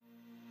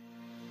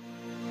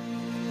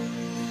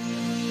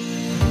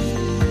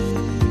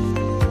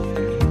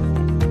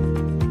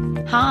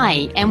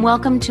Hi, and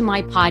welcome to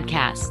my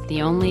podcast,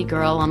 The Only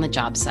Girl on the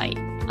Job Site.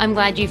 I'm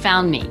glad you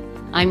found me.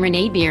 I'm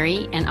Renee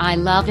Beery, and I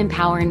love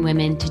empowering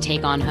women to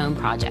take on home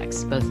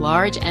projects, both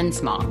large and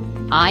small.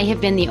 I have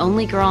been the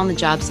only girl on the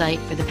job site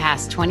for the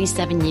past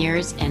 27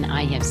 years, and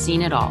I have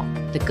seen it all.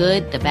 The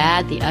good, the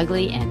bad, the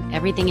ugly, and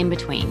everything in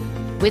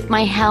between. With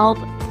my help,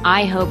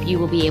 I hope you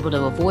will be able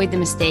to avoid the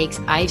mistakes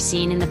I've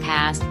seen in the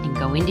past and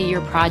go into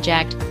your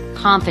project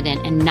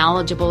confident and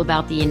knowledgeable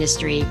about the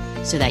industry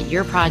so that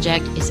your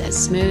project is as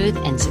smooth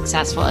and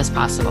successful as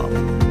possible.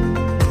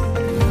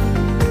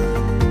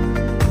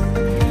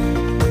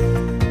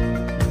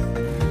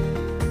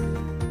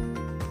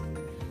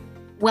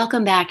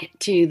 Welcome back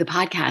to the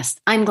podcast.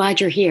 I'm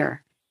glad you're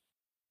here.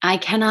 I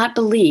cannot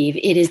believe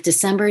it is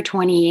December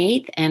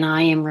 28th and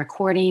I am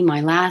recording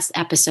my last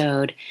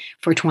episode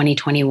for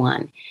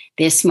 2021.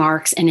 This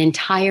marks an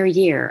entire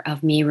year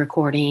of me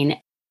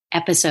recording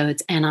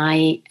episodes, and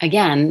I,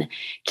 again,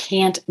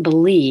 can't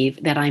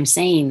believe that I'm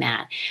saying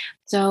that.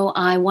 So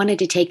I wanted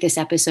to take this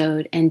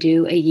episode and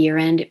do a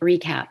year-end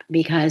recap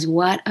because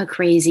what a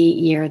crazy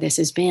year this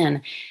has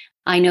been.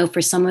 I know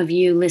for some of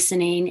you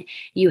listening,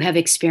 you have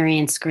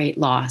experienced great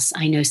loss.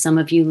 I know some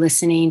of you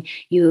listening,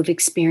 you have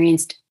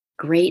experienced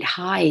great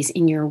highs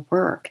in your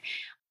work.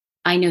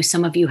 I know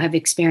some of you have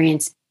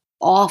experienced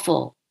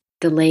awful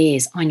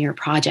delays on your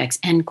projects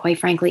and, quite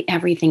frankly,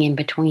 everything in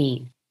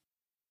between.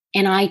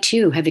 And I,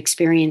 too, have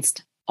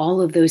experienced all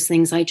of those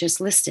things I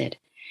just listed.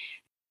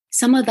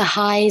 Some of the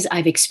highs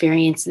I've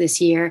experienced this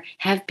year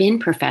have been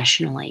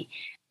professionally.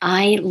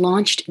 I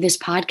launched this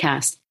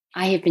podcast.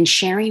 I have been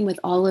sharing with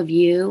all of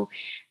you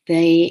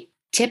the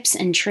tips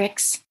and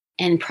tricks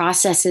and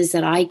processes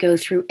that I go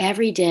through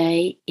every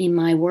day in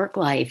my work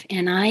life.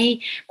 And I,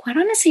 quite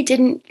honestly,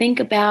 didn't think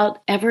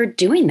about ever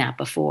doing that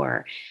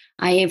before.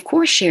 I, of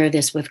course, share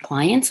this with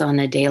clients on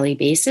a daily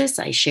basis.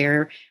 I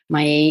share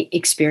my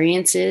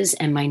experiences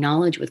and my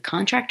knowledge with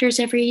contractors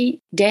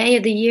every day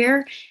of the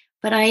year,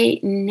 but I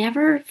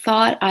never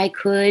thought I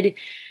could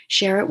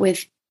share it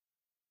with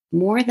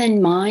more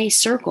than my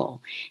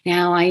circle.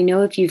 Now, I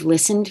know if you've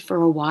listened for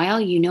a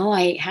while, you know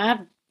I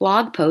have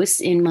blog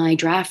posts in my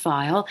draft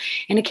file,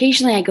 and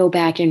occasionally I go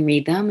back and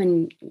read them,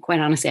 and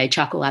quite honestly, I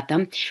chuckle at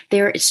them.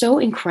 They're so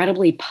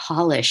incredibly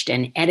polished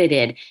and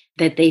edited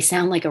that they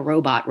sound like a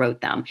robot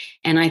wrote them.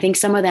 And I think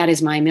some of that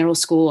is my middle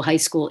school, high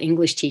school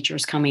English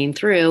teachers coming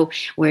through,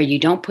 where you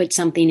don't put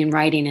something in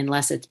writing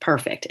unless it's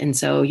perfect. And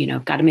so,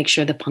 got to make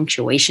sure the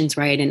punctuation's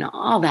right and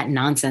all that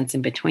nonsense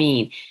in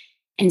between.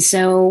 And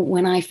so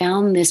when I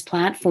found this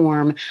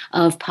platform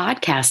of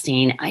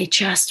podcasting, I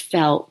just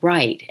felt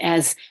right.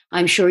 As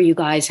I'm sure you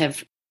guys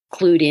have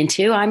clued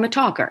into, I'm a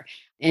talker.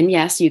 And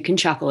yes, you can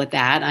chuckle at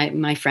that.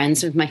 My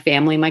friends, my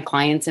family, my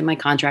clients, and my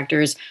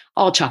contractors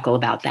all chuckle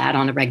about that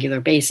on a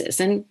regular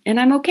basis. And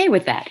I'm okay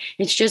with that.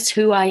 It's just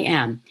who I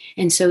am.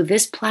 And so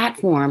this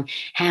platform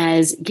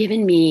has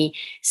given me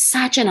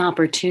such an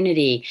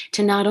opportunity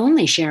to not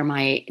only share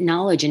my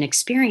knowledge and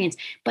experience,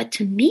 but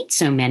to meet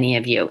so many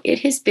of you. It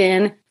has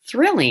been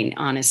thrilling,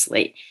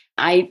 honestly.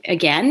 I,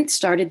 again,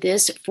 started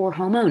this for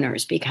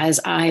homeowners because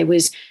I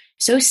was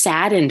so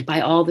saddened by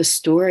all the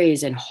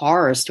stories and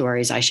horror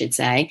stories, I should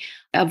say,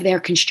 of their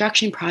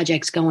construction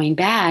projects going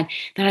bad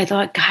that I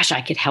thought, gosh,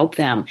 I could help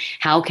them.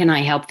 How can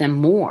I help them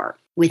more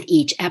with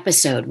each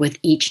episode, with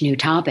each new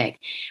topic?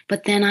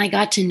 But then I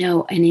got to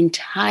know an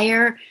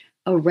entire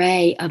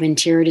array of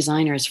interior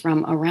designers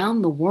from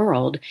around the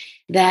world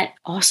that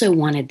also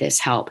wanted this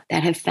help,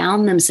 that have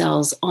found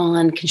themselves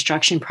on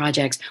construction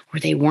projects where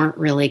they weren't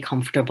really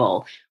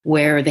comfortable,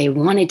 where they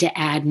wanted to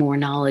add more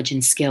knowledge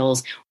and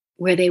skills,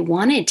 where they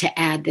wanted to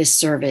add this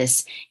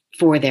service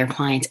for their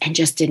clients and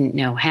just didn't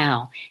know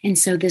how. And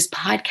so this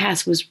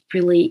podcast was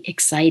really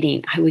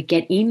exciting. I would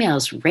get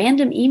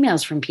random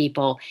emails from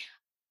people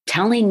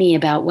telling me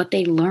about what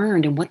they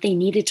learned and what they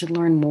needed to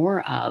learn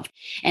more of.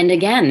 And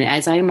again,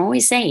 as I'm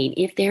always saying,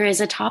 if there is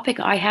a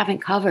topic I haven't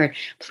covered,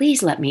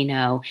 please let me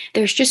know.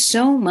 There's just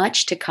so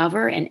much to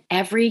cover, and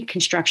every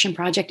construction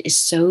project is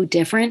so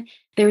different.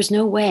 There's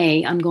no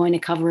way I'm going to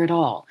cover it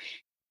all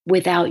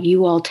without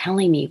you all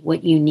telling me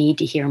what you need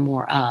to hear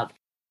more of.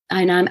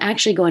 And I'm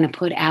actually going to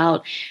put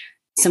out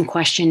some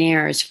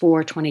questionnaires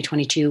for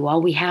 2022.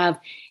 While we have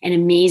an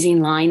amazing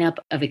lineup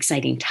of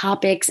exciting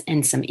topics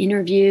and some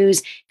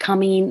interviews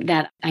coming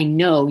that I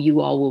know you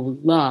all will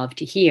love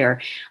to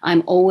hear,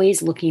 I'm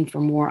always looking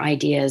for more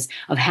ideas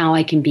of how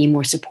I can be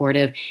more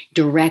supportive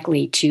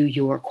directly to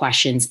your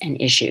questions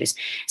and issues.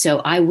 So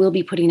I will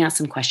be putting out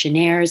some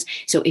questionnaires.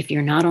 So if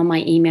you're not on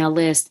my email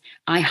list,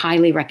 I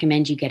highly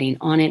recommend you getting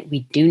on it.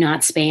 We do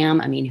not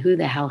spam. I mean, who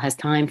the hell has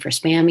time for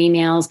spam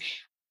emails?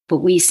 But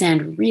we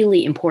send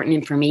really important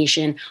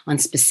information on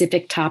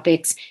specific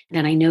topics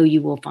that I know you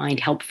will find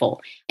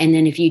helpful. And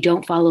then if you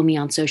don't follow me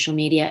on social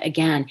media,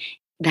 again,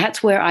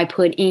 That's where I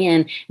put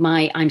in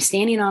I'm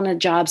standing on a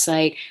job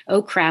site.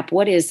 Oh crap,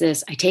 what is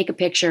this? I take a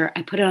picture,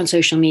 I put it on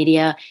social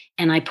media,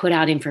 and I put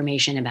out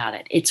information about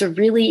it. It's a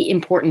really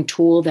important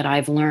tool that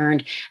I've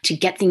learned to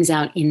get things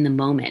out in the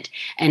moment.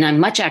 And I'm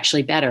much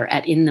actually better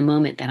at in the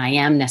moment than I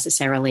am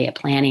necessarily at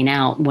planning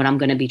out what I'm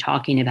going to be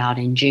talking about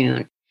in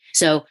June.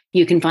 So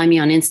you can find me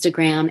on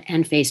Instagram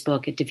and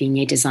Facebook at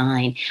Devigne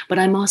Design, but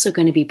I'm also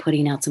going to be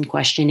putting out some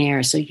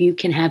questionnaires so you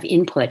can have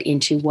input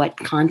into what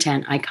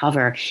content I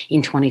cover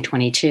in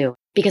 2022.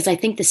 Because I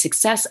think the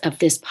success of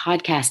this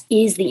podcast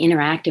is the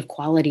interactive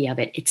quality of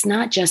it. It's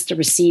not just to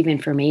receive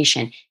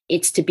information.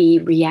 It's to be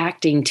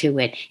reacting to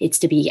it. It's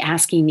to be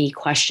asking me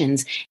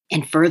questions,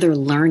 and further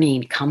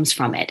learning comes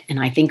from it. And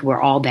I think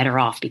we're all better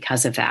off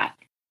because of that.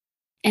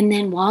 And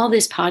then while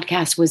this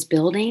podcast was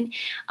building,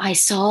 I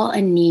saw a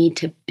need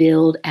to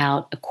build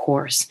out a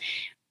course.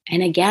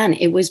 And again,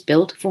 it was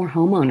built for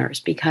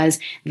homeowners because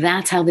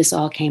that's how this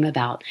all came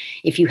about.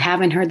 If you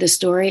haven't heard the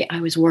story,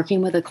 I was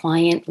working with a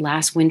client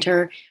last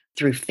winter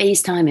through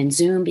FaceTime and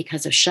Zoom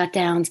because of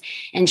shutdowns.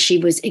 And she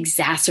was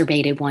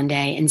exacerbated one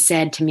day and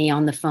said to me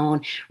on the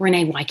phone,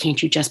 "Renee, why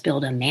can't you just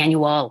build a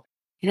manual?"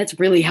 And that's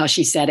really how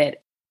she said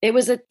it. It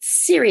was a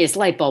serious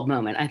light bulb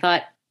moment. I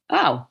thought,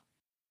 oh,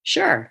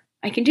 sure,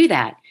 I can do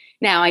that.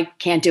 Now, I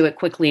can't do it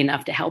quickly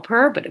enough to help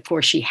her, but of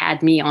course she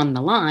had me on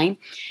the line.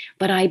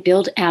 But I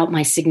built out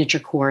my signature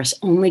course,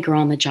 Only Girl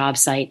on the Job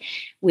Site,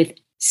 with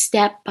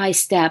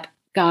step-by-step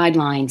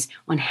guidelines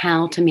on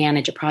how to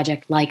manage a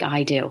project like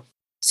I do,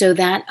 so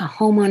that a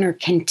homeowner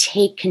can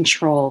take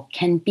control,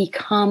 can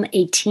become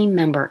a team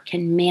member,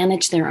 can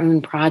manage their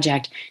own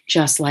project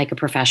just like a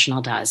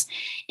professional does.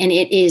 And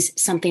it is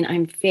something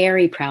I'm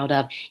very proud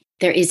of.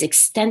 There is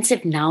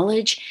extensive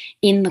knowledge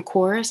in the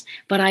course,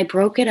 but I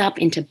broke it up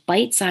into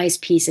bite-sized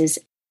pieces.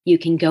 You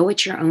can go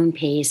at your own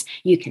pace.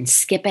 You can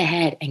skip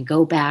ahead and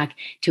go back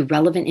to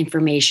relevant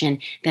information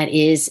that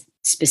is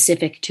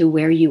specific to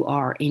where you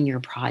are in your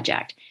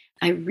project.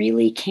 I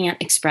really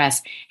can't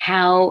express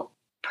how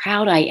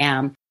proud I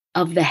am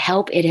of the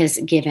help it has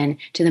given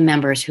to the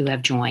members who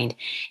have joined.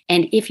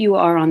 And if you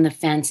are on the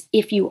fence,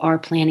 if you are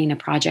planning a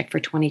project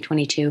for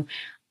 2022,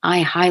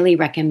 I highly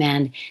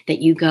recommend that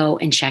you go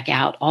and check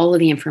out all of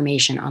the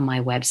information on my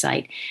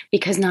website,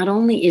 because not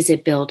only is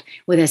it built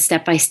with a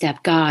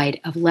step-by-step guide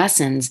of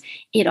lessons,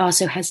 it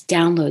also has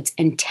downloads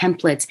and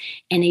templates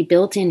and a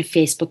built-in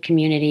Facebook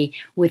community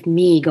with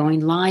me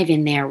going live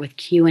in there with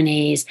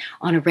Q&As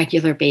on a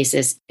regular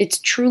basis. It's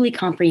truly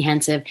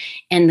comprehensive,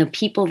 and the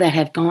people that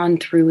have gone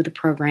through the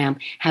program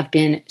have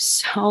been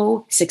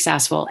so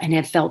successful and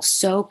have felt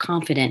so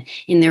confident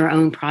in their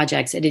own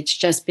projects that it's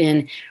just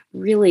been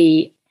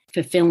really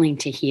fulfilling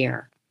to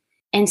hear.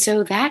 And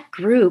so that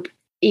group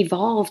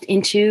evolved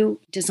into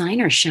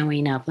designers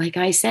showing up. Like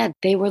I said,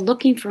 they were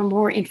looking for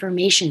more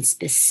information,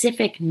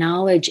 specific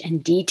knowledge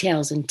and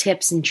details and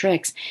tips and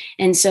tricks.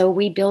 And so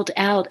we built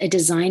out a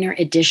designer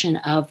edition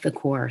of the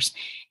course.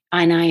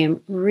 And I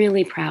am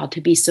really proud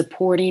to be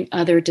supporting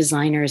other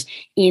designers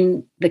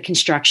in the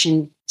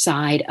construction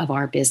side of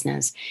our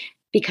business.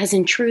 Because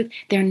in truth,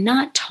 they're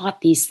not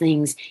taught these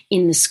things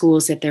in the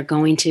schools that they're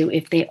going to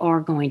if they are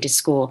going to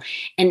school.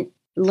 And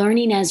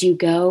learning as you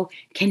go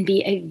can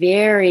be a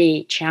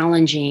very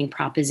challenging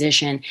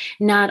proposition,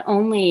 not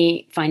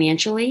only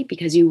financially,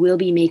 because you will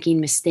be making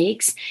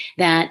mistakes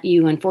that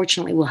you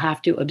unfortunately will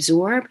have to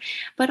absorb,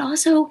 but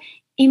also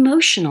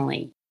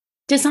emotionally.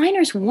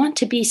 Designers want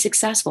to be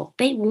successful.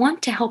 They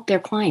want to help their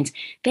clients.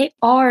 They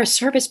are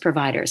service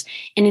providers.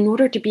 And in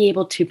order to be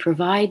able to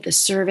provide the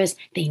service,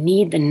 they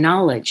need the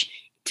knowledge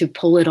to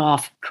pull it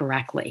off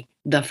correctly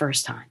the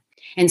first time.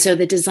 And so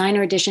the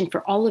designer edition,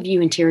 for all of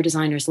you interior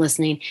designers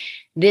listening,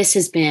 this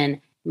has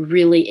been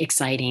really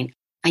exciting.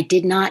 I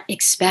did not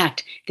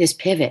expect this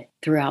pivot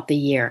throughout the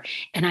year,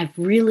 and I've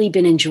really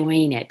been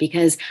enjoying it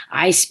because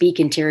I speak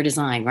interior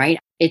design, right?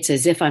 It's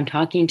as if I'm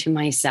talking to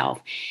myself.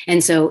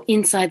 And so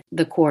inside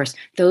the course,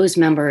 those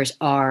members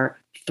are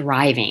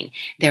thriving.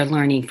 They're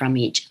learning from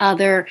each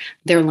other.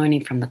 They're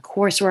learning from the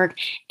coursework.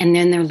 And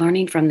then they're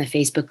learning from the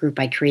Facebook group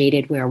I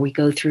created where we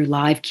go through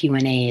live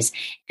Q&As.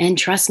 And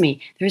trust me,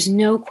 there's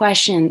no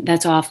question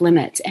that's off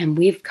limits. And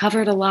we've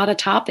covered a lot of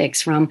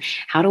topics, from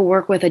how to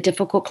work with a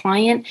difficult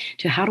client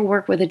to how to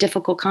work with a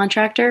difficult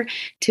contractor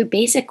to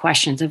basic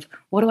questions of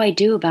what do I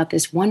do about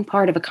this one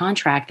part of a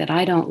contract that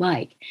I don't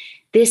like.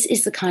 This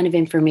is the kind of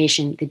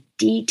information, the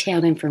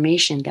detailed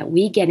information that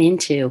we get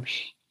into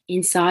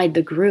inside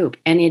the group.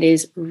 And it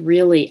is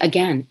really,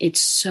 again,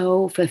 it's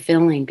so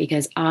fulfilling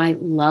because I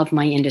love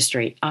my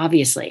industry.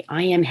 Obviously,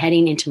 I am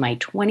heading into my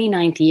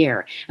 29th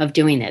year of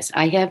doing this.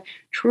 I have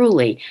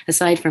truly,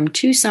 aside from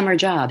 2 summer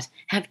jobs,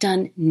 have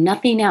done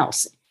nothing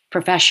else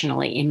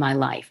professionally in my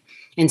life.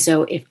 And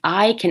so if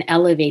I can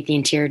elevate the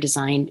interior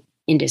design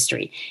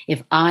industry,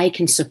 if I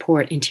can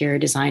support interior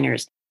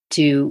designers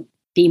to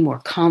be more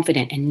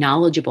confident and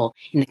knowledgeable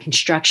in the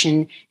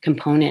construction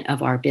component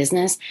of our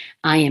business,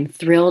 I am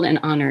thrilled and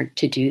honored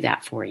to do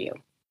that for you.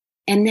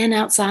 And then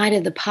outside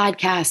of the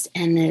podcast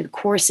and the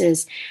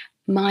courses,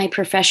 My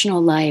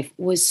professional life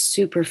was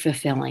super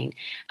fulfilling.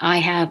 I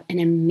have an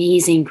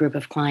amazing group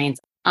of clients.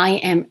 I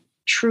am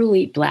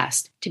truly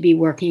blessed to be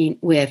working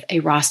with a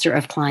roster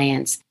of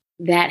clients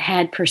that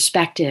had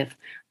perspective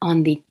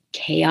on the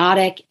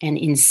chaotic and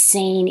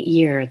insane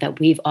year that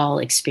we've all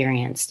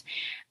experienced.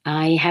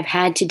 I have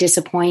had to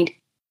disappoint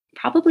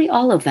probably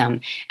all of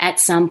them at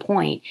some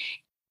point.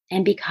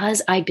 And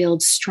because I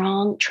build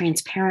strong,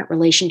 transparent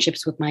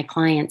relationships with my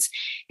clients,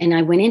 and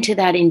I went into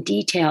that in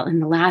detail in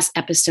the last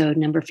episode,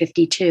 number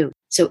 52.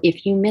 So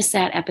if you missed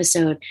that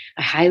episode,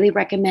 I highly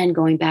recommend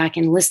going back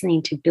and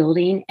listening to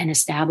building and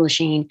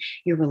establishing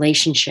your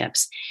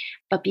relationships.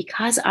 But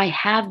because I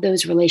have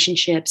those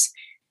relationships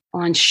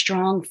on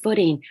strong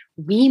footing,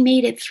 we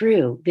made it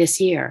through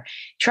this year.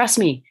 Trust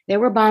me, there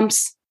were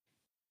bumps,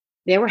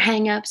 there were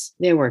hangups,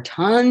 there were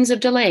tons of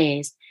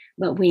delays,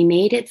 but we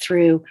made it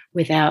through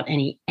without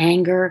any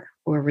anger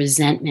or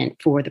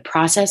resentment for the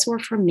process or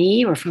for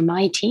me or for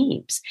my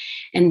teams.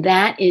 And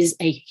that is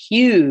a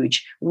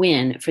huge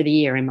win for the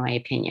year, in my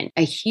opinion,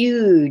 a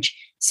huge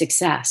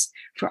success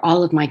for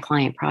all of my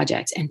client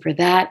projects. And for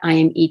that, I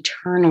am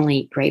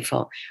eternally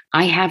grateful.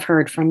 I have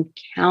heard from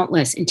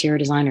countless interior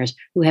designers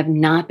who have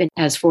not been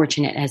as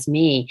fortunate as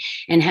me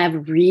and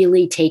have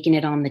really taken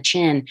it on the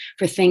chin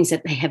for things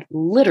that they have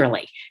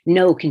literally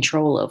no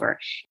control over.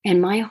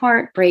 And my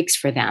heart breaks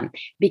for them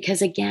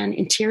because, again,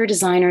 interior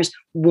designers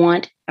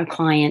want a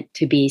client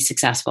to be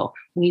successful.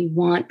 We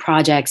want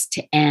projects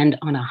to end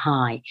on a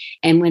high.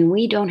 And when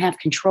we don't have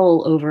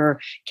control over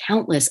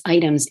countless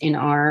items in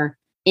our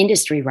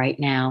industry right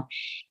now,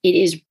 it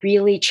is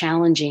really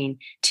challenging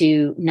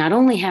to not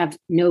only have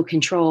no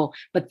control,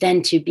 but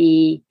then to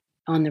be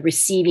on the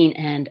receiving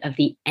end of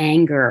the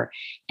anger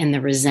and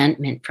the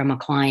resentment from a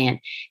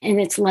client.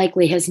 And it's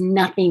likely has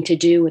nothing to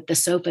do with the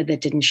sofa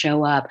that didn't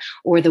show up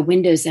or the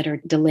windows that are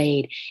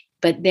delayed.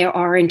 But there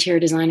are interior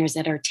designers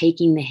that are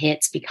taking the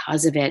hits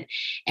because of it.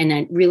 And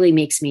it really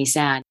makes me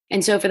sad.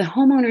 And so for the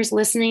homeowners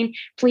listening,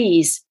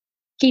 please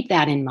keep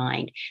that in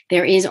mind.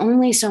 There is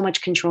only so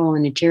much control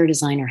an interior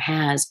designer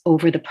has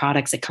over the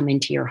products that come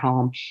into your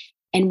home.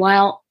 And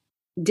while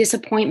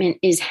disappointment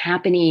is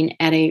happening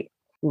at a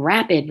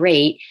rapid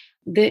rate,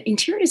 the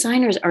interior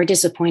designers are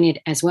disappointed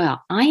as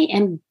well. I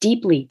am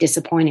deeply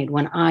disappointed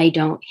when I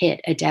don't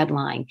hit a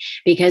deadline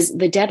because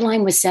the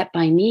deadline was set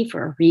by me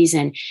for a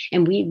reason,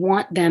 and we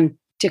want them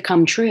to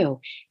come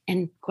true.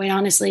 And quite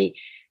honestly,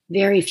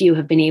 very few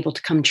have been able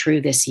to come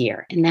true this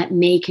year, and that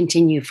may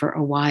continue for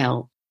a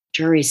while.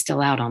 Jury's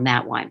still out on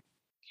that one.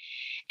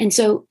 And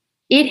so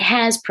it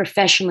has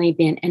professionally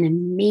been an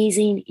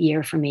amazing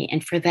year for me.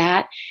 And for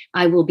that,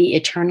 I will be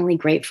eternally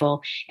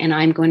grateful. And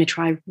I'm going to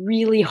try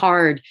really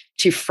hard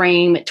to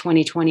frame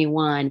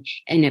 2021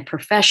 in a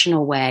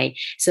professional way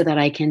so that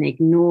I can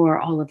ignore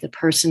all of the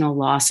personal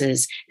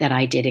losses that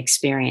I did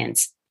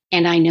experience.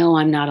 And I know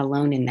I'm not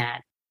alone in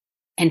that.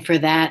 And for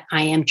that,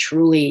 I am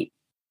truly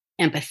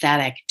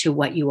empathetic to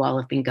what you all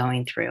have been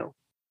going through.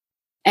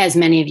 As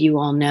many of you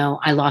all know,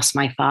 I lost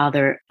my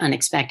father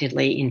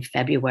unexpectedly in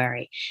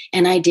February,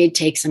 and I did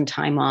take some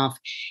time off.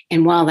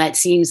 And while that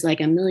seems like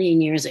a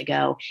million years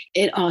ago,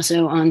 it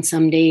also on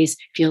some days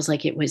feels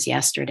like it was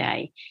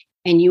yesterday.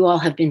 And you all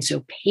have been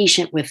so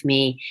patient with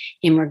me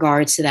in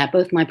regards to that,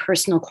 both my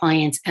personal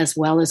clients as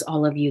well as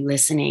all of you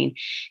listening,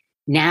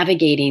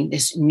 navigating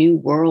this new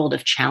world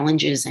of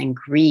challenges and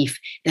grief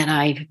that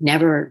I've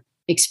never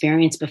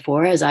experienced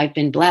before, as I've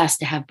been blessed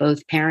to have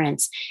both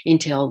parents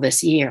until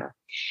this year.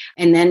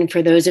 And then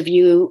for those of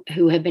you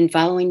who have been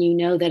following, you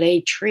know that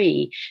a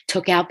tree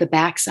took out the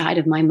backside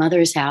of my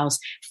mother's house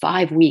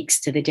 5 weeks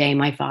to the day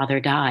my father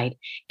died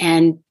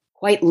and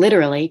quite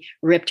literally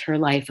ripped her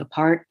life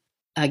apart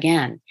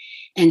again.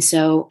 And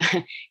so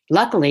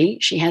luckily,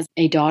 she has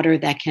a daughter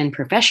that can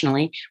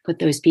professionally put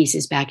those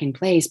pieces back in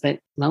place. But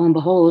lo and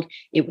behold,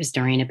 it was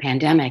during a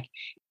pandemic.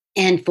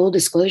 And full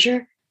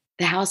disclosure,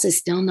 the house is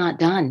still not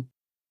done.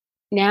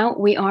 Now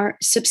we are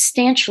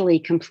substantially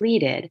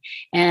completed.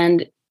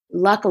 And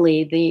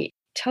luckily, the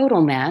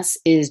total mess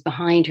is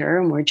behind her,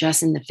 and we're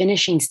just in the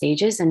finishing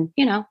stages and,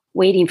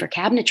 waiting for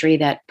cabinetry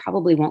that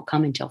probably won't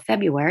come until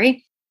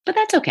February. But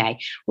that's okay.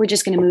 We're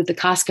just going to move the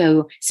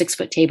Costco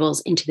 6-foot tables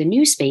into the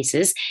new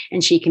spaces,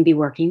 and she can be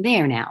working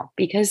there now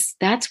because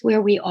that's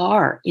where we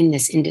are in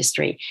this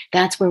industry.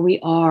 That's where we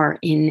are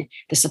in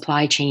the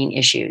supply chain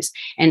issues.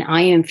 And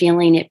I am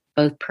feeling it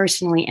both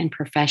personally and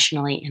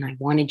professionally. And I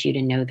wanted you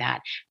to know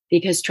that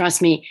because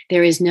trust me,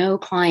 there is no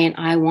client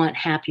I want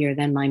happier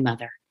than my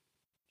mother.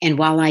 And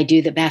while I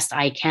do the best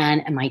I can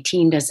and my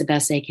team does the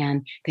best they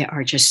can, there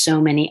are just so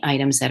many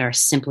items that are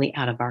simply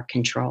out of our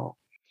control.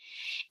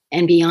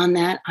 And beyond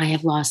that, I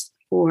have lost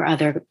 4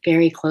 other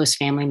very close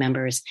family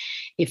members.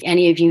 If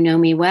any of you know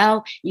me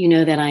well, you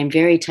know that I'm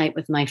very tight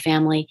with my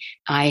family.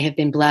 I have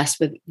been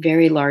blessed with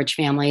very large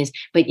families,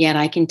 but yet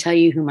I can tell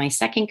you who my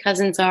second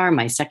cousins are.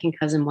 My second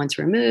cousin once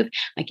removed.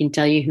 I can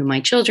tell you who my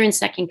children's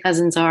second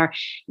cousins are.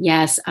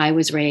 Yes, I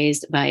was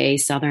raised by a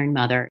Southern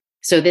mother.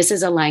 So this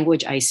is a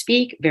language I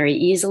speak very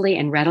easily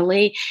and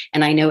readily,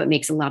 and I know it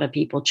makes a lot of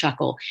people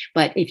chuckle.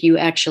 But if you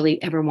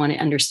actually ever want to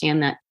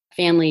understand that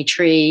family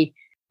tree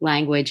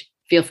language,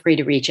 feel free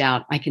to reach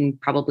out. I can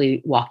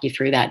probably walk you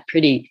through that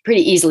pretty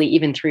easily,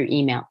 even through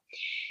email.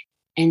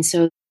 And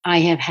so I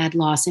have had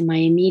loss in my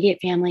immediate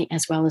family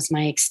as well as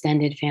my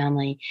extended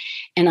family.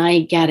 And I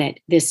get it.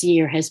 This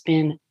year has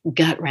been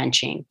gut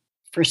wrenching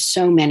for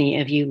so many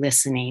of you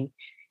listening.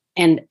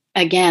 And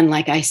again,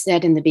 like I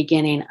said in the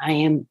beginning, I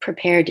am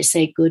prepared to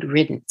say good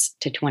riddance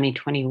to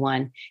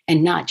 2021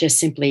 and not just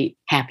simply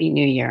Happy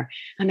New Year.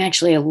 I'm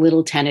actually a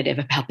little tentative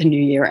about the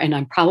new year, and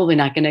I'm probably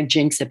not going to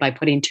jinx it by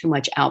putting too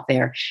much out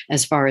there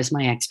as far as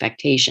my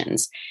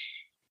expectations.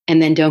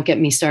 And then don't get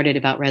me started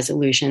about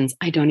resolutions.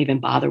 I don't even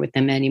bother with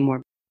them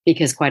anymore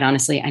because, quite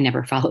honestly, I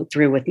never followed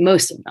through with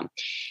most of them.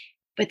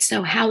 But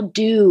so, how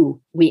do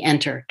we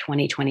enter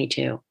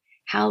 2022?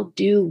 How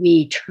do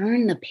we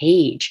turn the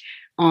page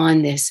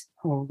on this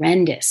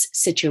horrendous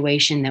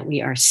situation that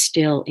we are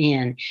still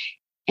in?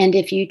 And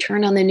if you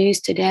turn on the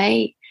news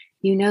today,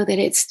 you know that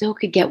it still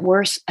could get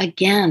worse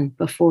again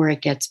before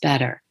it gets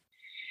better.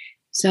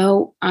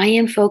 So I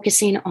am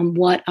focusing on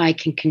what I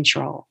can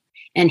control.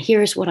 And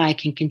here's what I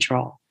can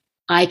control.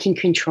 I can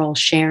control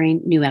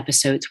sharing new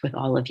episodes with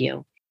all of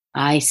you.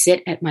 I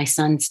sit at my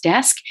son's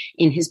desk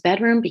in his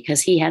bedroom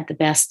because he had the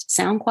best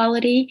sound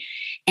quality.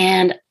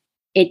 And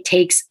it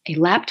takes a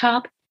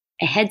laptop,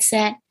 a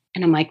headset,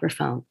 and a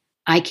microphone.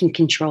 I can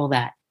control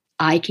that.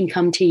 I can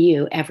come to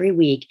you every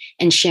week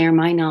and share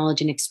my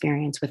knowledge and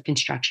experience with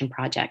construction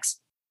projects.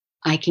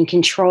 I can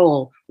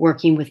control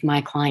working with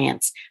my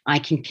clients. I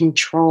can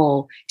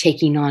control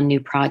taking on new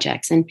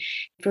projects. And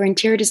for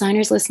interior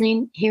designers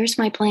listening, here's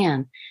my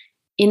plan.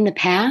 In the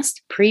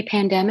past,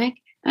 pre-pandemic,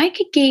 I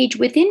could gauge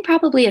within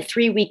probably a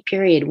 3-week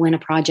period when a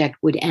project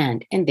would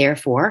end. And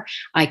therefore,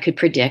 I could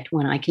predict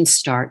when I can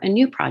start a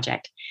new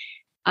project.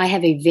 I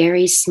have a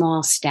very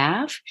small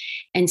staff,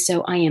 and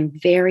so I am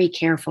very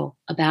careful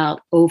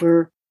about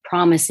over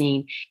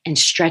promising and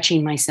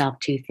stretching myself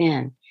too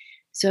thin.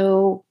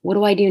 So what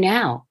do I do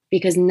now?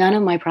 Because none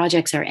of my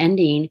projects are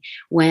ending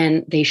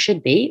when they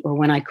should be or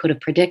when I could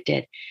have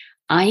predicted.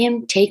 I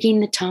am taking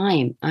the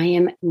time. I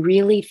am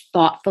really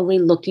thoughtfully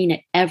looking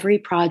at every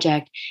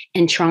project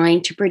and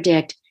trying to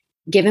predict,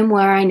 given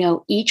where I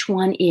know each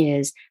one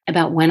is,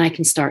 about when I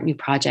can start new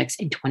projects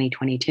in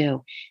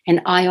 2022.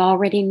 And I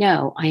already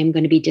know I am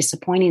going to be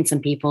disappointing some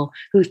people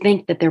who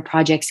think that their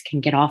projects can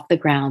get off the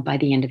ground by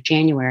the end of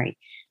January.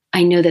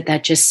 I know that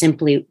that just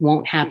simply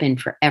won't happen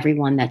for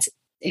everyone that's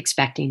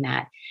expecting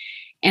that.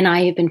 And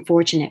I have been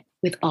fortunate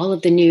with all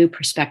of the new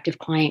prospective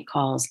client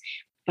calls,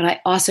 but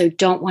I also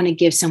don't want to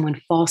give someone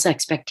false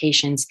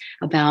expectations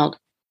about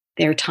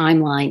their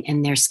timeline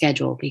and their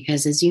schedule,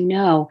 because as you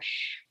know,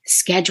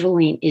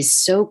 scheduling is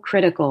so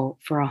critical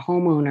for a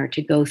homeowner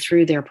to go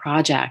through their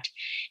project.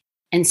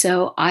 And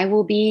so I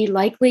will be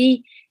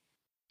likely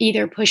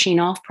either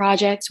pushing off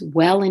projects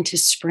well into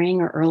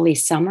spring or early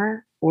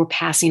summer or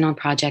passing on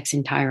projects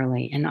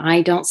entirely. And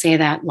I don't say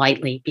that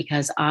lightly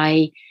because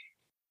I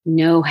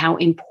know how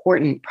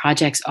important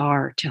projects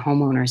are to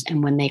homeowners.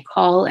 And when they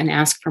call and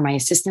ask for my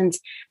assistance,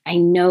 I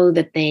know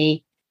that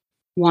they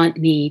want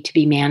me to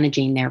be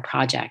managing their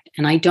project.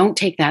 And I don't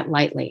take that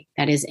lightly.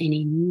 That is an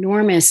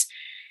enormous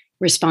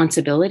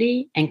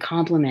responsibility and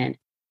compliment.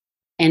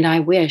 And I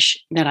wish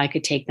that I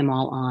could take them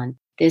all on.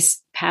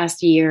 This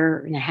past year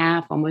and a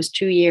half, almost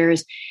 2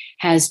 years,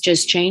 has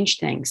just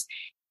changed things.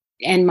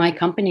 And my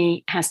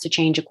company has to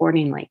change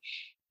accordingly.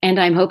 And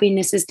I'm hoping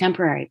this is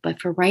temporary. But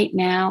for right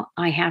now,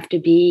 I have to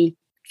be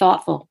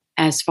thoughtful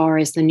as far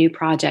as the new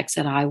projects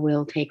that I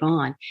will take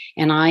on.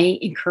 And I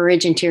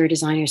encourage interior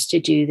designers to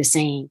do the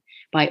same.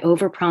 By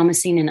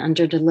overpromising and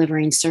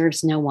underdelivering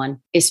serves no one,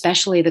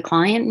 especially the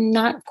client, and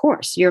not, of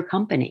course, your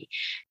company.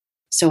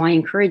 So I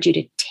encourage you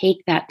to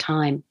take that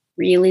time,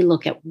 really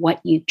look at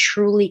what you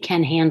truly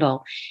can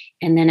handle,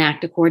 and then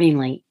act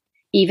accordingly,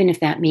 even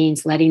if that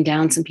means letting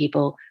down some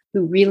people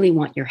who really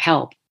want your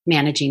help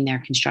managing their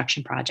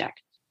construction project.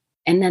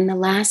 And then the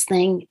last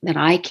thing that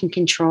I can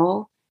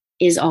control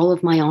is all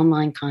of my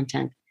online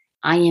content.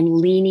 I am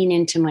leaning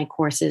into my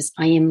courses.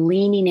 I am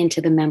leaning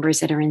into the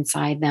members that are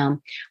inside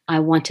them. I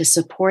want to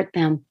support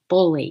them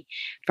fully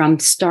from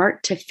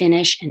start to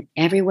finish and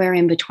everywhere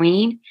in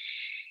between,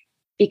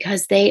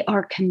 because they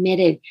are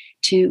committed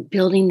to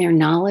building their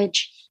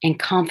knowledge and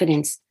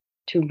confidence,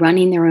 to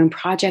running their own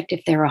project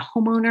if they're a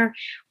homeowner,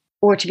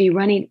 or to be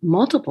running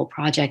multiple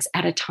projects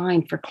at a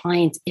time for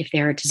clients if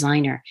they're a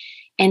designer.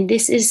 And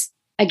this is,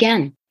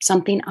 again,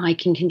 something I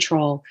can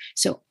control.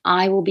 So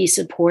I will be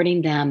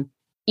supporting them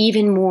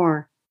even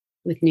more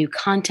with new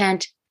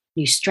content,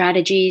 new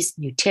strategies,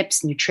 new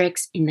tips, new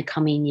tricks in the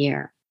coming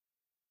year.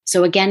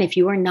 So again, if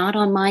you are not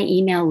on my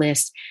email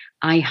list,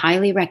 I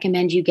highly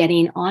recommend you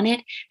getting on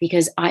it,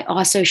 because I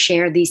also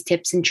share these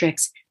tips and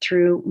tricks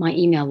through my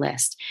email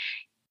list,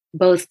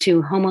 both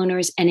to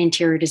homeowners and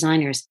interior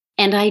designers.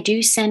 And I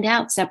do send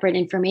out separate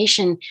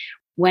information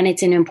when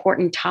it's an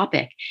important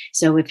topic.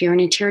 So if you're an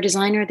interior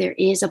designer, there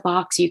is a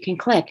box you can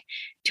click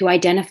to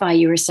identify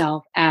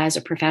yourself as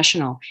a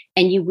professional,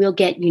 and you will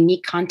get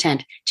unique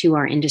content to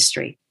our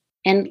industry.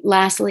 And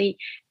lastly,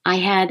 I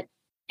had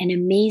an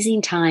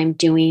amazing time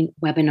doing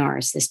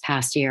webinars this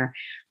past year.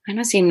 I'm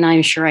not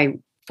even sure I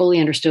fully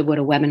understood what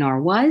a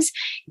webinar was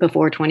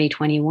before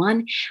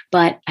 2021,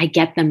 but I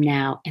get them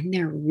now and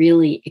they're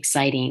really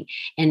exciting.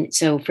 And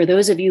so for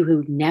those of you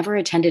who never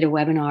attended a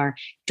webinar,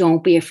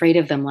 don't be afraid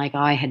of them like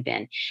I had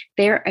been.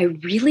 They're a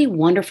really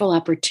wonderful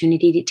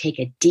opportunity to take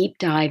a deep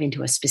dive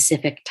into a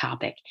specific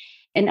topic.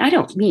 And I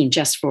don't mean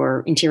just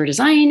for interior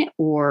design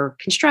or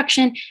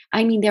construction.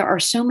 I mean, there are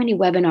so many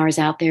webinars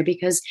out there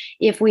because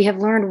if we have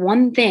learned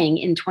one thing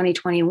in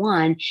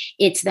 2021,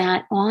 it's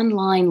that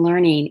online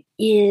learning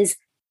is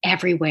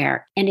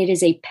everywhere. And it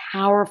is a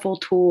powerful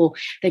tool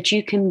that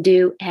you can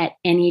do at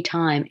any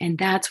time. And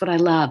that's what I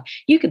love.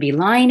 You could be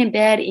lying in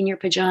bed in your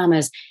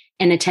pajamas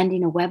and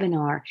attending a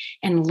webinar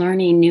and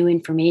learning new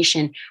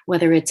information,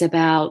 whether it's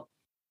about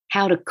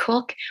how to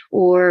cook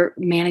or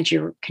manage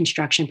your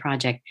construction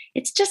project.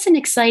 It's just an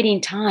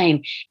exciting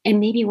time and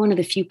maybe one of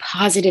the few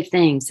positive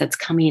things that's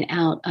coming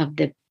out of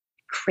the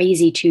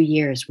crazy 2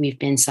 years we've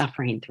been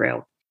suffering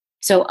through.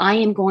 So I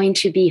am going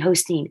to be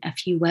hosting a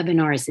few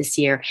webinars this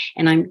year,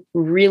 and I'm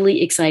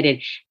really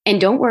excited.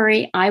 And don't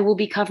worry, I will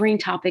be covering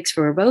topics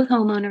for both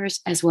homeowners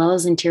as well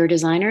as interior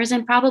designers,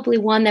 and probably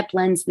one that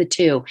blends the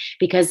two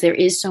because there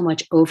is so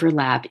much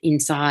overlap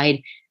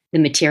inside the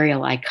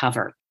material I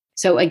cover.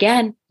 So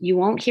again, you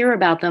won't hear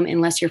about them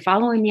unless you're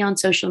following me on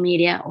social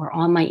media or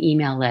on my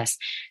email list.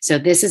 So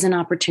this is an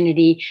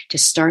opportunity to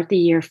start the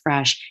year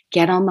fresh,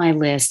 get on my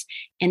list,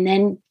 and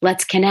then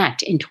let's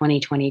connect in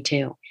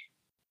 2022.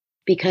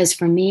 Because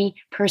for me,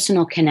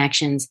 personal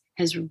connections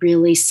has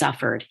really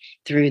suffered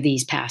through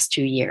these past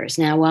 2 years.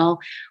 Now, while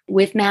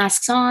with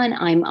masks on,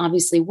 I'm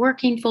obviously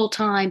working full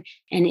time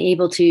and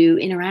able to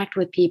interact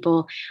with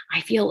people.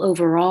 I feel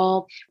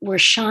overall we're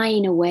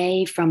shying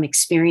away from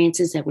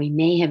experiences that we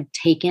may have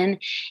taken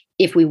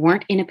if we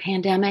weren't in a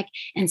pandemic.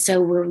 And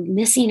so we're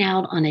missing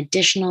out on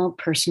additional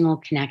personal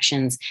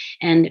connections.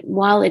 And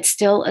while it's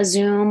still a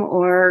Zoom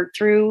or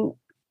through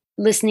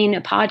listening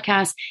to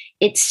podcasts,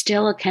 it's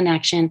still a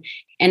connection.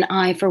 And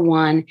I, for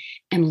one,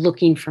 am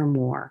looking for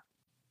more.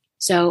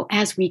 So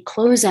as we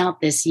close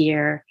out this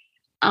year,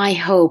 I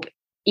hope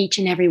each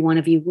and every one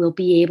of you will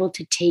be able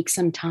to take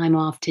some time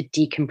off to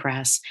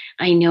decompress.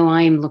 I know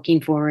I am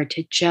looking forward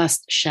to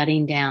just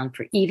shutting down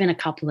for even a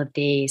couple of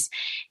days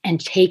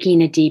and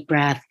taking a deep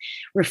breath,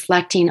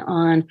 reflecting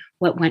on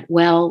what went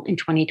well in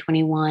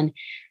 2021,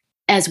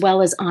 as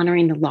well as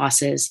honoring the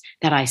losses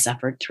that I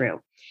suffered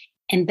through.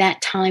 And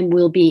that time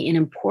will be an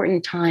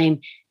important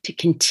time to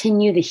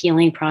continue the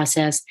healing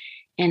process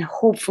and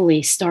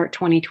hopefully start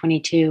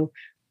 2022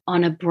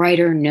 on a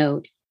brighter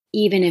note,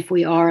 even if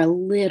we are a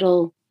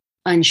little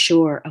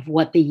unsure of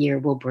what the year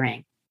will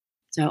bring.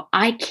 So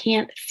I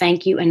can't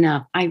thank you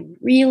enough. I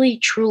really,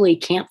 truly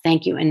can't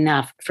thank you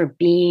enough for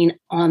being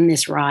on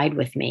this ride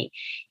with me.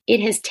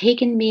 It has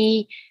taken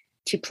me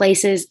to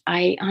places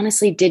I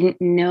honestly didn't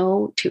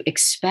know to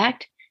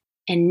expect.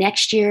 And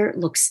next year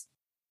looks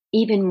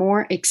even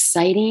more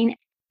exciting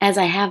as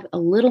I have a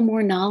little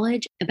more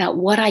knowledge about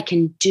what I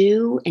can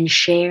do and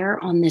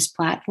share on this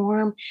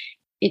platform.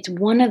 It's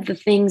one of the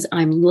things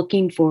I'm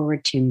looking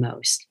forward to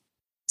most.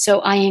 So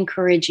I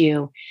encourage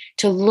you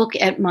to look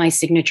at my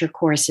signature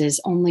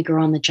courses, Only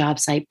Girl on the Job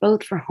Site,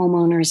 both for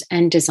homeowners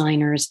and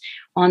designers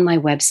on my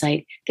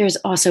website. There's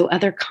also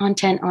other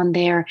content on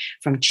there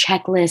from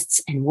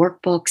checklists and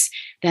workbooks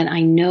that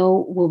I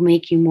know will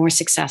make you more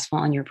successful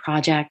on your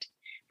project.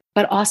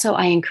 But also,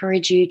 I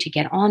encourage you to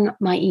get on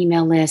my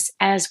email list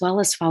as well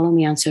as follow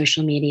me on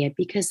social media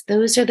because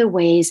those are the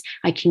ways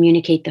I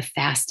communicate the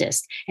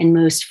fastest and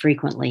most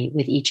frequently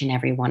with each and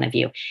every one of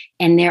you.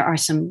 And there are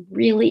some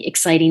really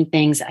exciting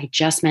things I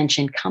just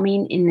mentioned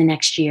coming in the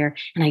next year,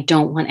 and I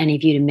don't want any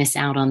of you to miss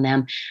out on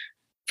them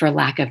for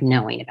lack of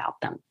knowing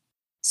about them.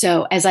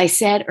 So as I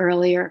said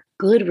earlier,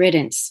 good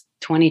riddance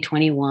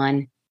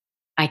 2021.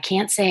 I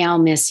can't say I'll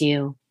miss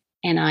you,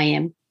 and I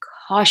am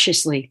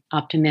cautiously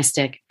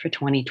optimistic for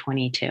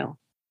 2022.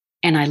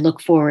 And I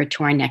look forward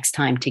to our next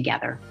time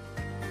together.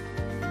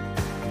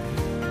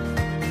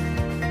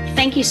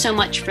 Thank you so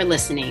much for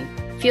listening.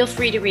 Feel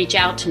free to reach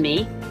out to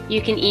me.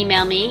 You can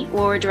email me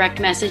or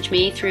direct message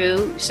me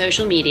through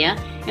social media,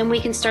 and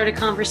we can start a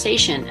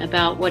conversation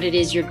about what it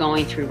is you're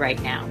going through right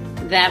now.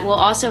 That will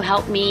also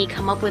help me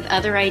come up with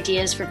other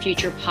ideas for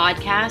future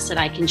podcasts that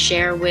I can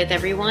share with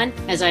everyone,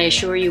 as I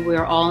assure you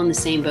we're all in the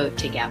same boat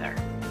together.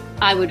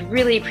 I would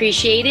really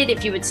appreciate it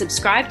if you would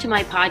subscribe to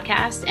my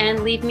podcast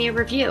and leave me a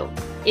review.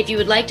 If you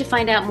would like to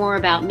find out more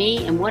about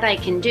me and what I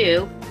can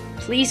do,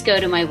 please go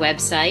to my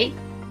website,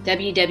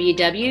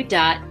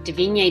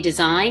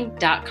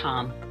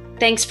 www.devignedesign.com.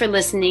 Thanks for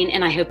listening,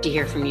 and I hope to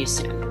hear from you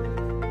soon.